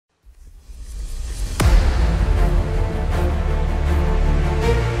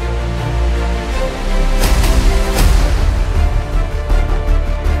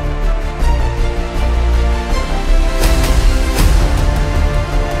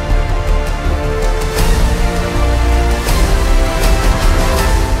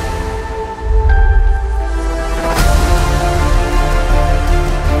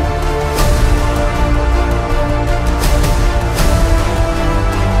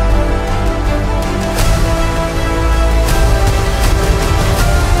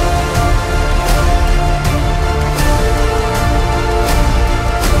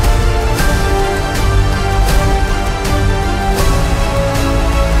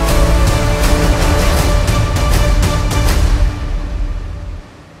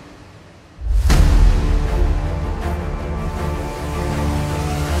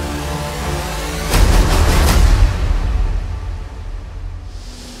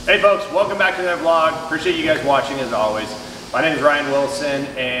Hey folks, welcome back to another vlog. Appreciate you guys watching as always. My name is Ryan Wilson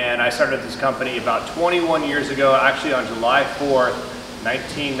and I started this company about 21 years ago, actually on July 4th,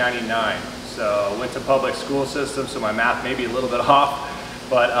 1999. So I went to public school system, so my math may be a little bit off,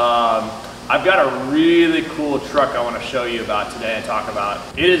 but I've got a really cool truck I want to show you about today and talk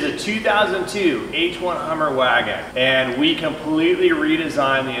about. It is a 2002 H1 Hummer wagon, and we completely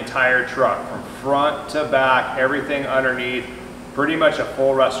redesigned the entire truck from front to back, everything underneath. Pretty much a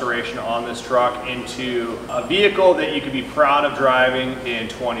full restoration on this truck into a vehicle that you can be proud of driving in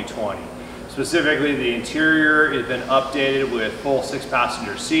 2020. Specifically, the interior has been updated with full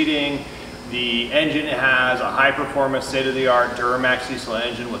 6-passenger seating. The engine has a high-performance, state-of-the-art Duramax diesel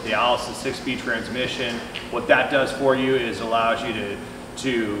engine with the Allison 6-speed transmission. What that does for you is allows you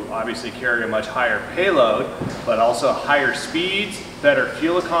to obviously carry a much higher payload, but also higher speeds, better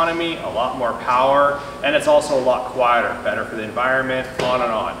fuel economy, a lot more power, and it's also a lot quieter, better for the environment, on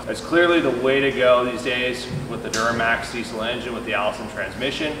and on. It's clearly the way to go these days with the Duramax diesel engine with the Allison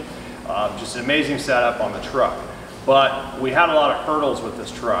transmission. Just an amazing setup on the truck. But we had a lot of hurdles with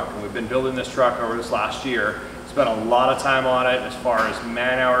this truck, and we've been building this truck over this last year. Spent a lot of time on it as far as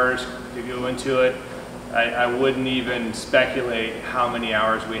man hours to go into it. I wouldn't even speculate how many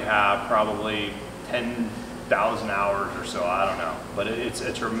hours we have, probably 10,000 hours or so, I don't know. But it's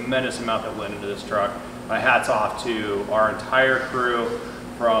a tremendous amount that went into this truck. My hat's off to our entire crew,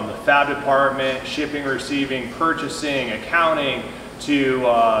 from the fab department, shipping, receiving, purchasing, accounting, to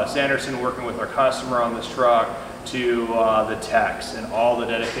Sanderson working with our customer on this truck, to the techs and all the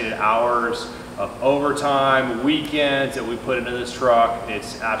dedicated hours of overtime, weekends that we put into this truck.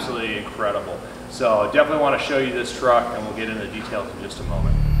 It's absolutely incredible. So definitely want to show you this truck, and we'll get into the details in just a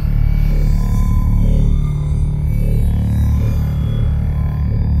moment.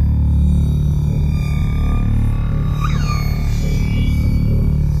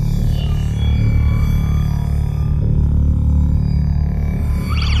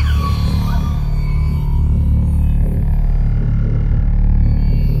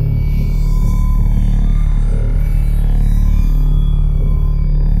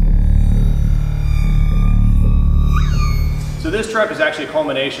 This truck is actually a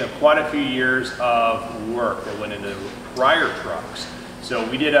culmination of quite a few years of work that went into prior trucks. So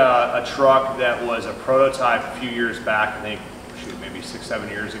we did a truck that was a prototype a few years back, I think, maybe 6-7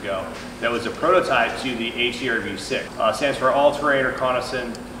 years ago, that was a prototype to the ATRV-6. Stands for All-Terrain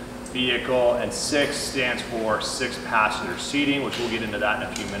Reconnaissance Vehicle, and 6 stands for 6-passenger seating, which we'll get into that in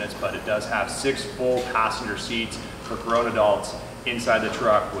a few minutes, but it does have 6 full passenger seats for grown adults inside the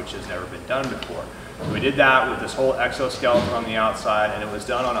truck, which has never been done before. We did that with this whole exoskeleton on the outside, and it was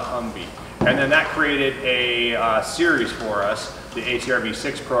done on a Humvee. And then that created a series for us, the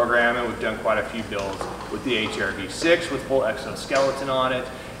ATRV-6 program, and we've done quite a few builds with the ATRV-6 with full exoskeleton on it.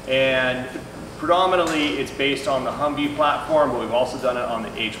 And predominantly it's based on the Humvee platform, but we've also done it on the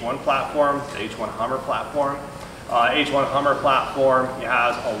H1 platform, the H1 Hummer platform. H1 Hummer platform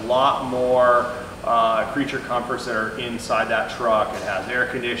has a lot more creature comforts that are inside that truck. It has air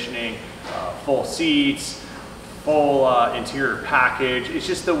conditioning, full seats, full interior package. It's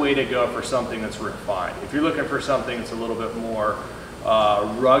just the way to go for something that's refined. If you're looking for something that's a little bit more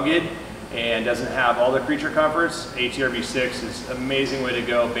rugged and doesn't have all the creature comforts, ATRV-6 is an amazing way to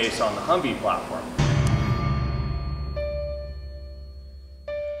go based on the Humvee platform.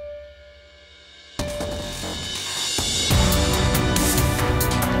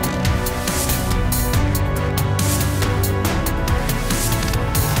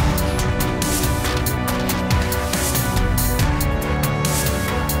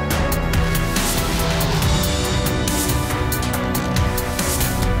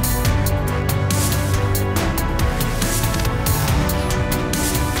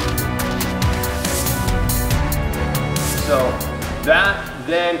 So that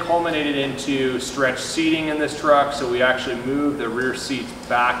then culminated into stretch seating in this truck. So we actually moved the rear seats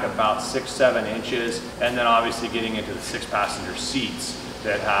back about 6-7 inches, and then obviously getting into the 6-passenger seats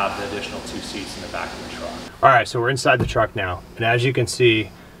that have the additional 2 seats in the back of the truck. All right, so we're inside the truck now, and as you can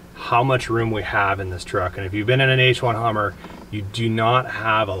see how much room we have in this truck. And if you've been in an H1 Hummer, you do not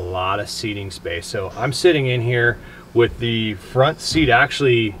have a lot of seating space. So I'm sitting in here with the front seat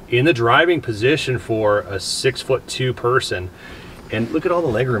actually in the driving position for a 6'2" person. And look at all the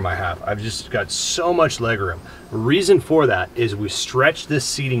legroom I have. I've just got so much legroom. The reason for that is we stretched this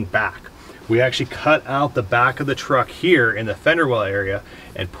seating back. We actually cut out the back of the truck here in the fender well area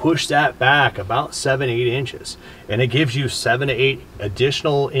and pushed that back about 7-8 inches. And it gives you 7 to 8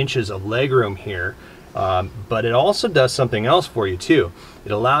 additional inches of legroom here. But it also does something else for you too.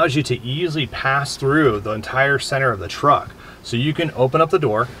 It allows you to easily pass through the entire center of the truck. So you can open up the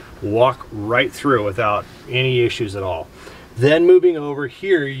door, walk right through without any issues at all. Then moving over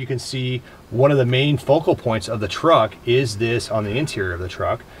here, you can see one of the main focal points of the truck is this, on the interior of the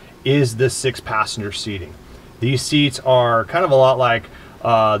truck, is the 6-passenger seating. These seats are kind of a lot like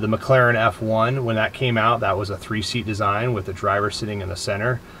the McLaren F1. When that came out, that was a 3-seat design with the driver sitting in the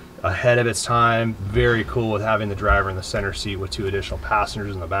center. Ahead of its time, very cool with having the driver in the center seat with 2 additional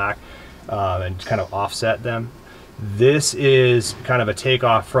passengers in the back, and kind of offset them. This is kind of a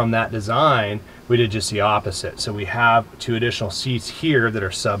takeoff from that design. We did just the opposite. So we have 2 additional seats here that are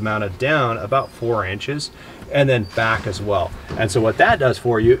sub-mounted down about 4 inches, and then back as well. And so what that does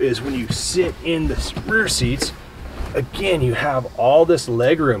for you is when you sit in the rear seats, again, you have all this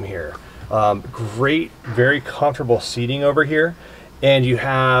leg room here. Great, very comfortable seating over here. And you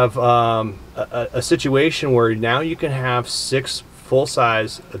have a situation where now you can have 6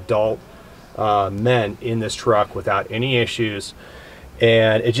 full-size adult men in this truck without any issues,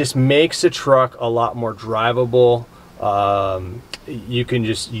 and it just makes the truck a lot more drivable. You can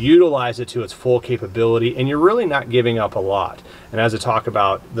just utilize it to its full capability, and you're really not giving up a lot. And as I talk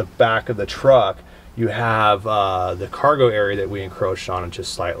about the back of the truck, you have the cargo area that we encroached on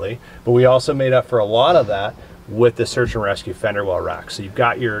just slightly, but we also made up for a lot of that with the search and rescue fender well rack. So you've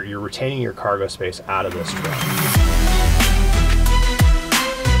got you're retaining your cargo space out of this truck.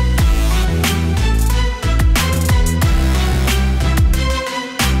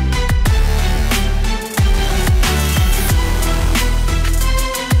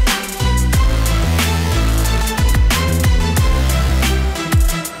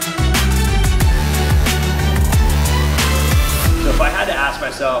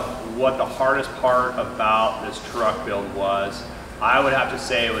 What the hardest part about this truck build was, I would have to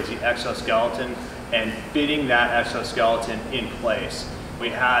say it was the exoskeleton and fitting that exoskeleton in place. We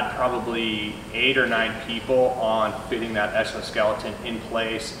had probably 8 or 9 people on fitting that exoskeleton in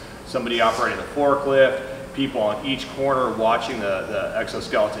place. Somebody operating the forklift, people on each corner watching the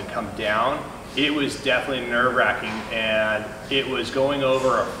exoskeleton come down. It was definitely nerve-wracking, and it was going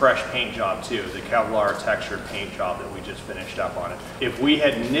over a fresh paint job too, the Kevlar textured paint job that we just finished up on it. If we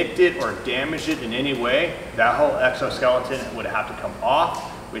had nicked it or damaged it in any way, that whole exoskeleton would have to come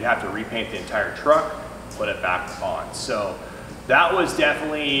off. We'd have to repaint the entire truck, put it back on. So that was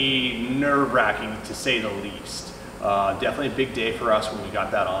definitely nerve-wracking to say the least. Definitely a big day for us when we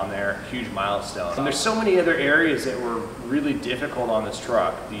got that on there, huge milestone. And there's so many other areas that were really difficult on this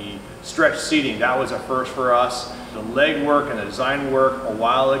truck. The stretch seating, that was a first for us. The leg work and the design work a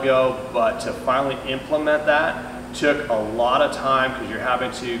while ago, but to finally implement that took a lot of time because you're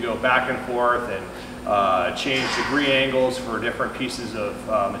having to go back and forth and change degree angles for different pieces of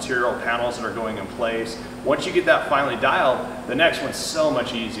material panels that are going in place. Once you get that finally dialed, the next one's so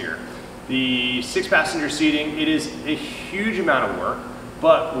much easier. The 6-passenger seating, it is a huge amount of work,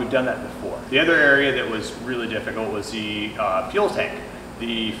 but we've done that before. The other area that was really difficult was the fuel tank.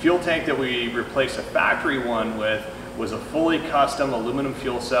 The fuel tank that we replaced a factory one with was a fully custom aluminum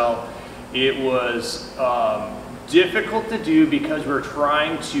fuel cell. It was difficult to do because we were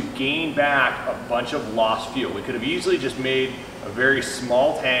trying to gain back a bunch of lost fuel. We could have easily just made a very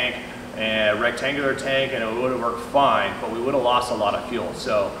small tank, a rectangular tank, and it would have worked fine, but we would have lost a lot of fuel.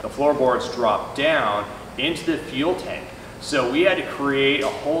 So the floorboards dropped down into the fuel tank. So we had to create a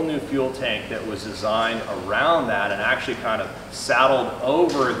whole new fuel tank that was designed around that and actually kind of saddled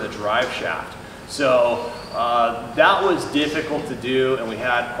over the drive shaft. So that was difficult to do, and we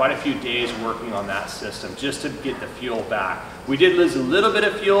had quite a few days working on that system just to get the fuel back. We did lose a little bit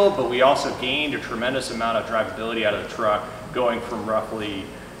of fuel, but we also gained a tremendous amount of drivability out of the truck, going from roughly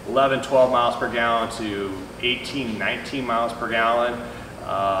 11, 12 miles per gallon to 18, 19 miles per gallon.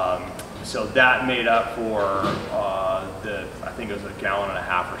 So that made up for I think it was 1.5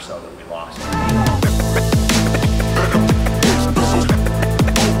 gallons or so that we lost.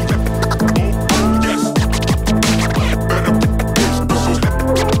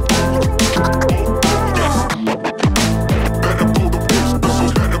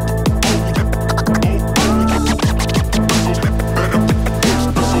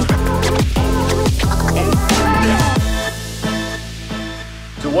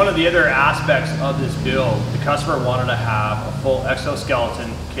 One of the other aspects of this build, the customer wanted to have a full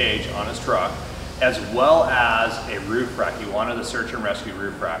exoskeleton cage on his truck, as well as a roof rack. He wanted the search and rescue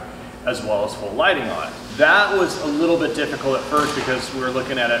roof rack, as well as full lighting on it. That was a little bit difficult at first because we were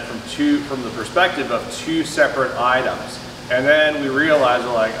looking at it from the perspective of 2 separate items. And then we realized,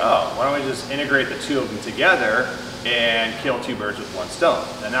 we're like, oh, why don't we just integrate the 2 of them together and kill 2 birds with 1 stone?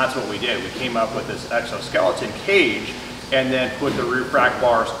 And that's what we did. We came up with this exoskeleton cage and then put the roof rack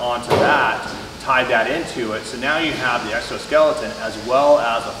bars onto that tied that into it. So now you have the exoskeleton as well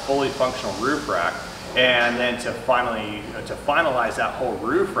as a fully functional roof rack. And then to finalize that whole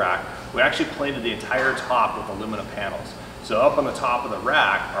roof rack, we actually plated the entire top with aluminum panels. So up on the top of the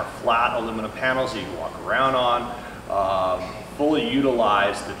rack are flat aluminum panels that you can walk around on. Fully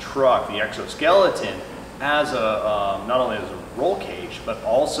utilize the truck, the exoskeleton, as a not only as a roll cage, but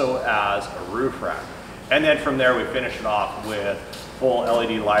also as a roof rack. And then from there we finish it off with full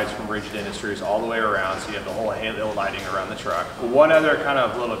LED lights from Rigid Industries all the way around, so you have the whole halo lighting around the truck. One other kind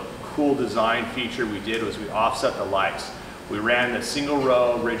of little cool design feature we did was we offset the lights. We ran the single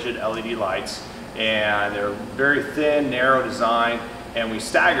row Rigid LED lights, and they're very thin, narrow design, and we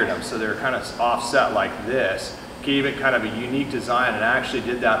staggered them so they're kind of offset like this. Gave it kind of a unique design, and actually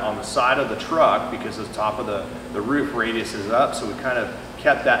did that on the side of the truck because the top of the roof radius is up, so we kind of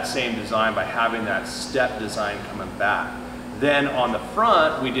kept that same design by having that step design coming back. Then on the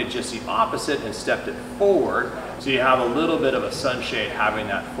front, we did just the opposite and stepped it forward, so you have a little bit of a sunshade having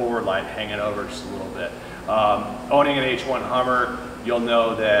that forward light hanging over just a little bit. Owning an H1 Hummer, you'll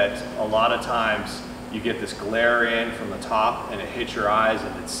know that a lot of times you get this glare in from the top and it hits your eyes,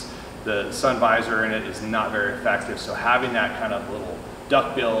 and the sun visor in it is not very effective. So having that kind of little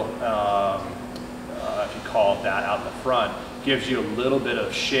duckbill, if you call it that, out in the front, gives you a little bit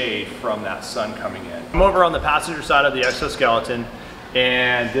of shade from that sun coming in. I'm over on the passenger side of the exoskeleton,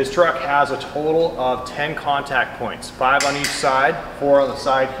 and this truck has a total of 10 contact points, 5 on each side, 4 on the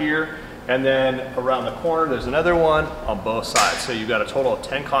side here, and then around the corner there's another one on both sides. So you've got a total of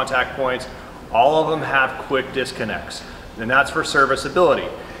 10 contact points. All of them have quick disconnects, and that's for serviceability.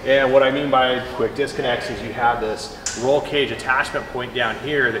 And what I mean by quick disconnects is you have this roll cage attachment point down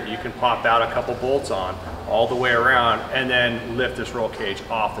here that you can pop out a couple bolts on all the way around and then lift this roll cage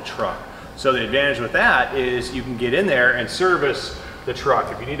off the truck. So the advantage with that is you can get in there and service the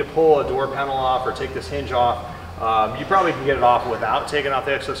truck. If you need to pull a door panel off or take this hinge off, you probably can get it off without taking off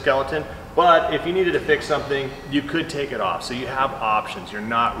the exoskeleton. But if you needed to fix something, you could take it off. So you have options. You're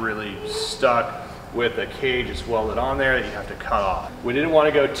not really stuck with a cage that's welded on there that you have to cut off. We didn't want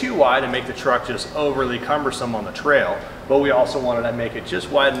to go too wide and make the truck just overly cumbersome on the trail, but we also wanted to make it just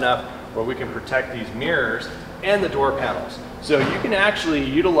wide enough where we can protect these mirrors and the door panels. So you can actually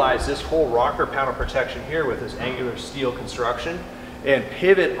utilize this whole rocker panel protection here with this angular steel construction and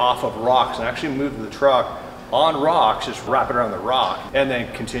pivot off of rocks and actually move the truck on rocks, just wrap it around the rock and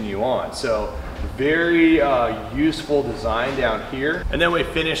then continue on. So very useful design down here. And then we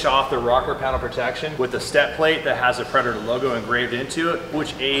finish off the rocker panel protection with a step plate that has a Predator logo engraved into it,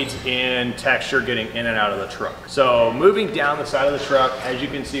 which aids in texture getting in and out of the truck. So moving down the side of the truck, as you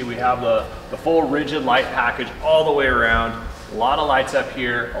can see, we have the full rigid light package all the way around. A lot of lights up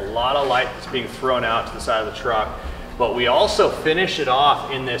here, a lot of light that's being thrown out to the side of the truck. But we also finish it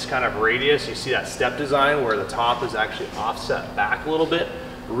off in this kind of radius. You see that step design where the top is actually offset back a little bit.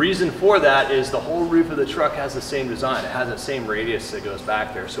 The reason for that is the whole roof of the truck has the same design. It has the same radius that goes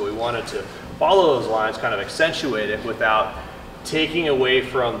back there. So we wanted to follow those lines, kind of accentuate it without taking away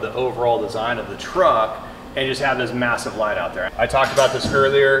from the overall design of the truck and just have this massive light out there. I talked about this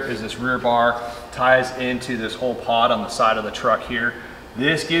earlier, is this rear bar ties into this whole pod on the side of the truck here.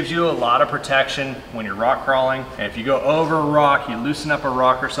 This gives you a lot of protection when you're rock crawling. And if you go over a rock, you loosen up a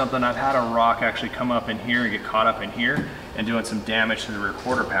rock or something. I've had a rock actually come up in here and get caught up in here and doing some damage to the rear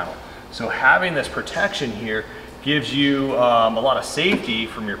quarter panel. So having this protection here gives you a lot of safety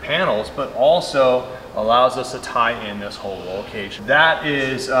from your panels, but also allows us to tie in this whole roll cage. That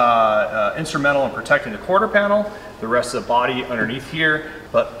is instrumental in protecting the quarter panel, the rest of the body underneath here,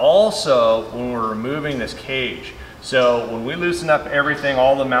 but also when we're removing this cage. So when we loosen up everything,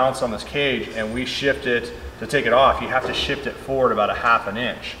 all the mounts on this cage, and we shift it to take it off, you have to shift it forward about a ½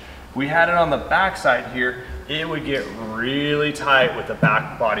 inch. If we had it on the back side here, it would get really tight with the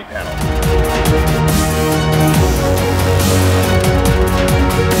back body panel.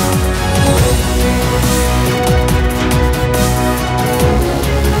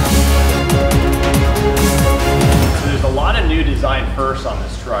 So there's a lot of new design firsts on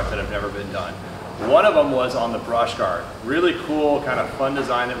this truck that have never been done. One of them was on the brush guard. Really cool, kind of fun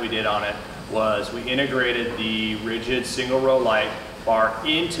design that we did on it was we integrated the rigid single row light bar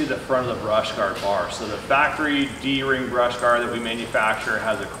into the front of the brush guard bar. So the factory D-ring brush guard that we manufacture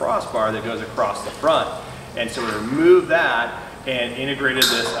has a crossbar that goes across the front. And so we removed that and integrated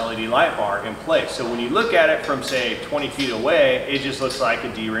this LED light bar in place. So when you look at it from say 20 feet away, it just looks like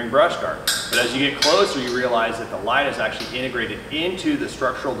a D-ring brush guard. But as you get closer, you realize that the light is actually integrated into the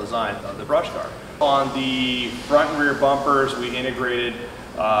structural design of the brush guard. On the front and rear bumpers, we integrated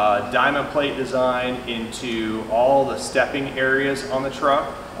diamond plate design into all the stepping areas on the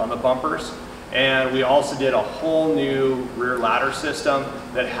truck, on the bumpers. And we also did a whole new rear ladder system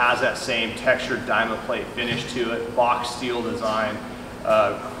that has that same textured diamond plate finish to it, box steel design.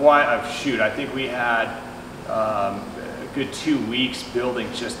 I think we had a good 2 weeks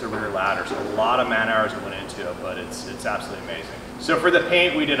building just the rear ladder. So a lot of man hours went into it, but it's absolutely amazing. So for the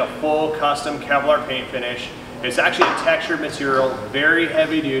paint, we did a full custom Kevlar paint finish. It's actually a textured material, very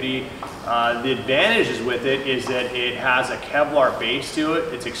heavy duty. The advantages with it is that it has a Kevlar base to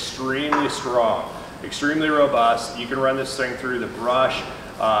it. It's extremely strong, extremely robust. You can run this thing through the brush,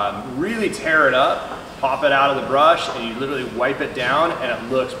 really tear it up, pop it out of the brush, and you literally wipe it down and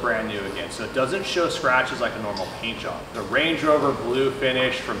it looks brand new again. So it doesn't show scratches like a normal paint job. The Range Rover blue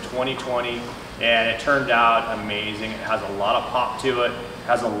finish from 2020, and it turned out amazing. It has a lot of pop to it,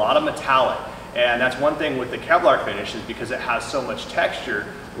 has a lot of metallic. And that's one thing with the Kevlar finish, is because it has so much texture,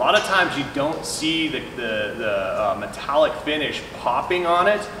 a lot of times you don't see the metallic finish popping on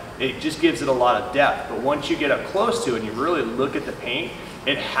it. It just gives it a lot of depth. But once you get up close to it and you really look at the paint,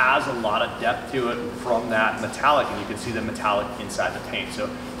 it has a lot of depth to it from that metallic, and you can see the metallic inside the paint. So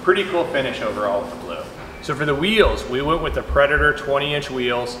pretty cool finish overall with the blue. So for the wheels, we went with the Predator 20-inch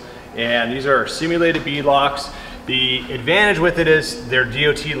wheels, and these are simulated bead locks. The advantage with it is they're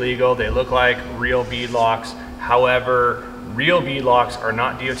DOT legal. They look like real bead locks. However, real bead locks are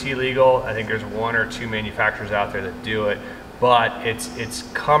not DOT legal. I think there's 1 or 2 manufacturers out there that do it, but it's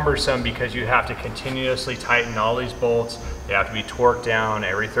cumbersome because you have to continuously tighten all these bolts. They have to be torqued down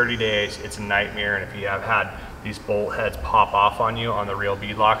every 30 days. It's a nightmare, and if you have had these bolt heads pop off on you on the real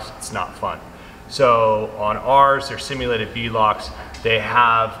bead locks, it's not fun. So on ours, they're simulated bead locks. They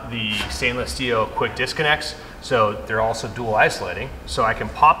have the stainless steel quick disconnects, so they're also dual isolating. So I can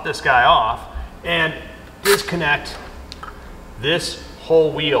pop this guy off and disconnect this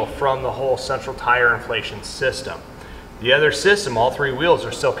whole wheel from the whole central tire inflation system. The other system, all 3 wheels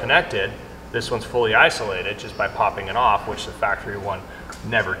are still connected. This one's fully isolated just by popping it off, which the factory one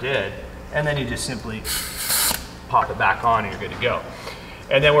never did. And then you just simply pop it back on and you're good to go.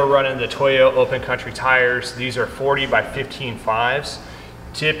 And then we're running the Toyo Open Country tires. These are 40 by 15.5s.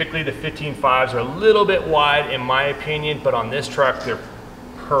 Typically the 15.5s are a little bit wide in my opinion, but on this truck they're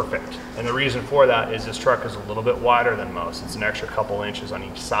perfect. And the reason for that is this truck is a little bit wider than most. It's an extra couple inches on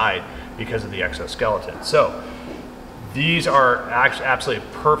each side because of the exoskeleton. So these are actually absolutely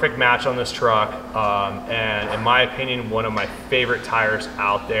a perfect match on this truck, and in my opinion, one of my favorite tires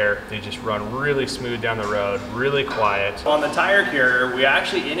out there. They just run really smooth down the road, really quiet. On the tire carrier, we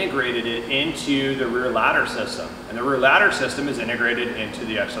actually integrated it into the rear ladder system, and the rear ladder system is integrated into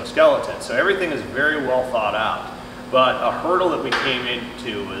the exoskeleton. So everything is very well thought out. But a hurdle that we came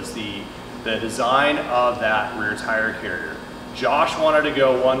into was the design of that rear tire carrier. Josh wanted to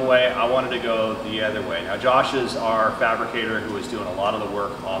go one way, I wanted to go the other way. Now Josh is our fabricator who was doing a lot of the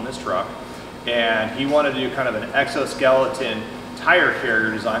work on this truck, and he wanted to do kind of an exoskeleton tire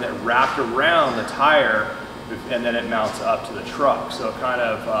carrier design that wrapped around the tire and then it mounts up to the truck. So it kind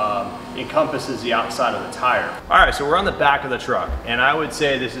of encompasses the outside of the tire. All right, so we're on the back of the truck, and I would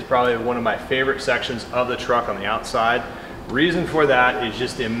say this is probably one of my favorite sections of the truck on the outside. Reason for that is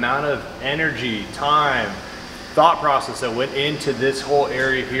just the amount of energy, time, thought process that went into this whole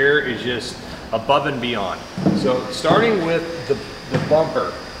area here is just above and beyond. So starting with the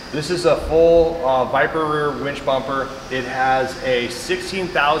bumper, this is a full Viper rear winch bumper. It has a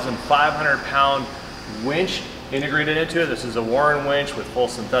 16,500 pound winch integrated into it. This is a Warren winch with full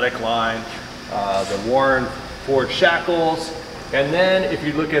synthetic line, the Warren Ford shackles. And then if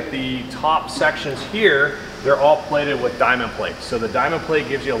you look at the top sections here, they're all plated with diamond plate. So the diamond plate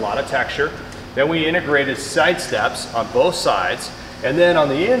gives you a lot of texture. Then we integrated side steps on both sides. And then on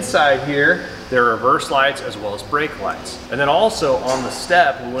the inside here, there are reverse lights as well as brake lights. And then also on the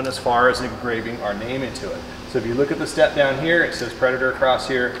step, we went as far as engraving our name into it. So if you look at the step down here, it says Predator across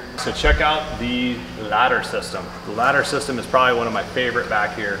here. So check out the ladder system. The ladder system is probably one of my favorite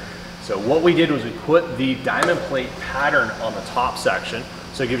back here. So what we did was we put the diamond plate pattern on the top section.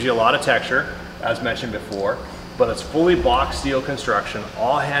 So it gives you a lot of texture, as mentioned before, but it's fully box steel construction,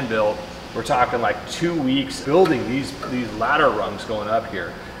 all hand built. We're talking like 2 weeks building these ladder rungs going up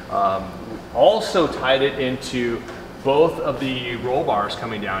here. We also tied it into both of the roll bars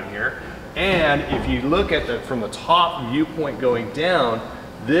coming down here. And if you look at from the top viewpoint going down,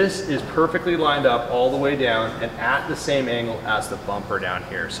 this is perfectly lined up all the way down and at the same angle as the bumper down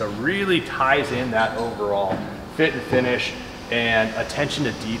here. So really ties in that overall fit and finish and attention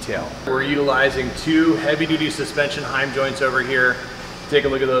to detail. We're utilizing 2 heavy-duty suspension heim joints over here. Take a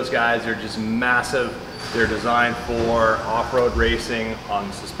look at those guys, they're just massive. They're designed for off-road racing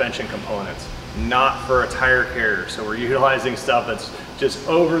on suspension components. not for a tire carrier. So we're utilizing stuff that's just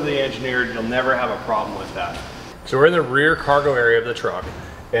overly engineered. You'll never have a problem with that. So we're in the rear cargo area of the truck.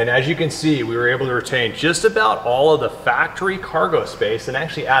 And as you can see, we were able to retain just about all of the factory cargo space and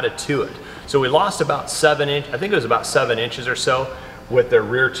actually added to it. So we lost about 7 inches, I think it was about 7 inches or so with the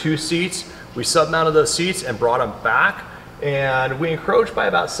rear 2 seats. We sub-mounted those seats and brought them back, and we encroached by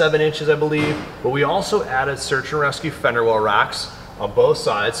about 7 inches, I believe, but we also added search and rescue fender well racks on both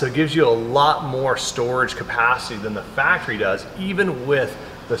sides, so it gives you a lot more storage capacity than the factory does, even with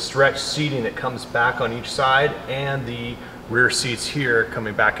the stretched seating that comes back on each side and the rear seats here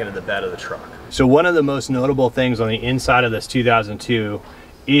coming back into the bed of the truck. So one of the most notable things on the inside of this 2002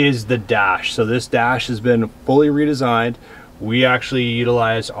 is the dash. So this dash has been fully redesigned. We actually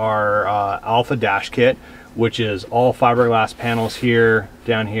utilize our Alpha dash kit, which is all fiberglass panels here,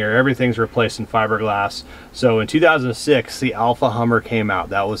 down here. Everything's replaced in fiberglass. So in 2006, the Alpha Hummer came out.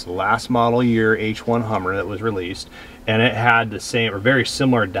 That was the last model year H1 Hummer that was released, and it had the same or very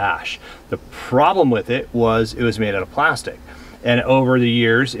similar dash. The problem with it was made out of plastic, and over the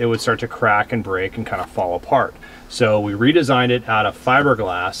years it would start to crack and break and kind of fall apart. So we redesigned it out of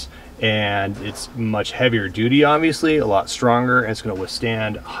fiberglass, and it's much heavier duty, obviously, a lot stronger, and it's going to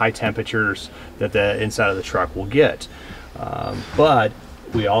withstand high temperatures that the inside of the truck will get. But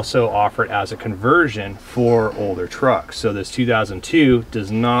we also offer it as a conversion for older trucks. So this 2002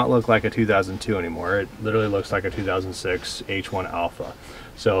 does not look like a 2002 anymore. It literally looks like a 2006 H1 Alpha.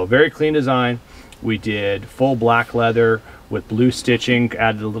 So very clean design. We did full black leather with blue stitching,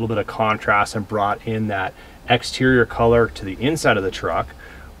 added a little bit of contrast and brought in that exterior color to the inside of the truck.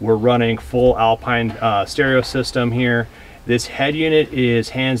 We're running full Alpine stereo system here. This head unit is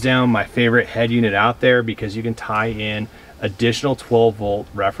hands down my favorite head unit out there because you can tie in additional 12 volt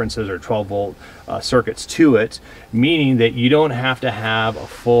references or 12 volt circuits to it, meaning that you don't have to have a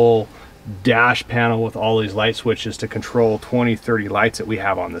full dash panel with all these light switches to control 20-30 lights that we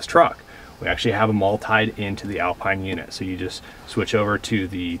have on this truck. We actually have them all tied into the Alpine unit. So you just switch over to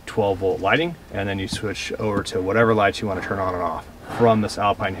the 12 volt lighting, and then you switch over to whatever lights you want to turn on and off from this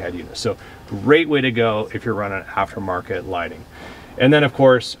Alpine head unit. So great way to go if you're running aftermarket lighting. And then of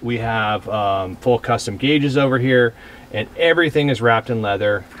course we have full custom gauges over here, and everything is wrapped in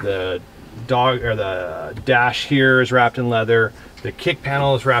leather. The dash here is wrapped in leather. The kick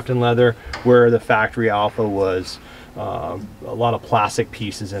panel is wrapped in leather, where the factory Alpha was a lot of plastic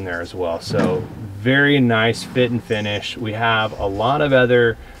pieces in there as well. So very nice fit and finish. We have a lot of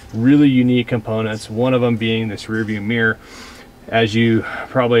other really unique components, one of them being this rear view mirror. As you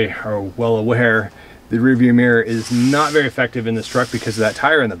probably are well aware, the rear view mirror is not very effective in this truck because of that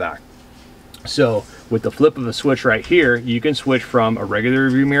tire in the back. So with the flip of a switch right here, you can switch from a regular rear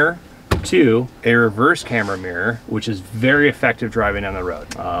view mirror to a reverse camera mirror, which is very effective driving down the road.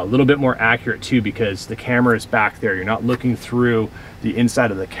 A little bit more accurate too, because the camera is back there. You're not looking through the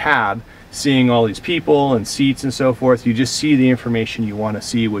inside of the cab, seeing all these people and seats and so forth. You just see the information you want to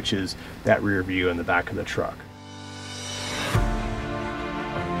see, which is that rear view in the back of the truck.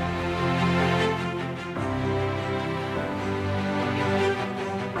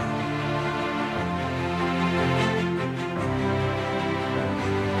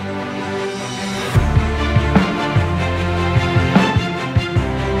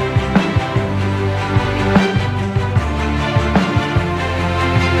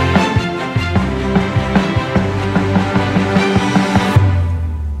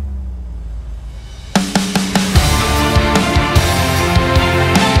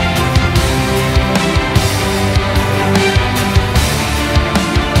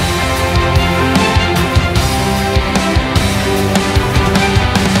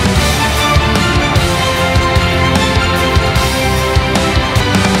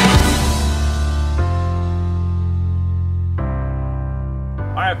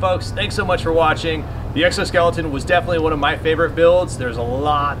 Folks, thanks so much for watching. The Exoskeleton was definitely one of my favorite builds. There's a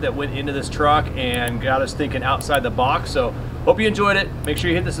lot that went into this truck and got us thinking outside the box. So hope you enjoyed it. Make sure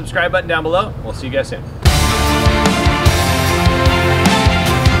you hit the subscribe button down below. We'll see you guys soon.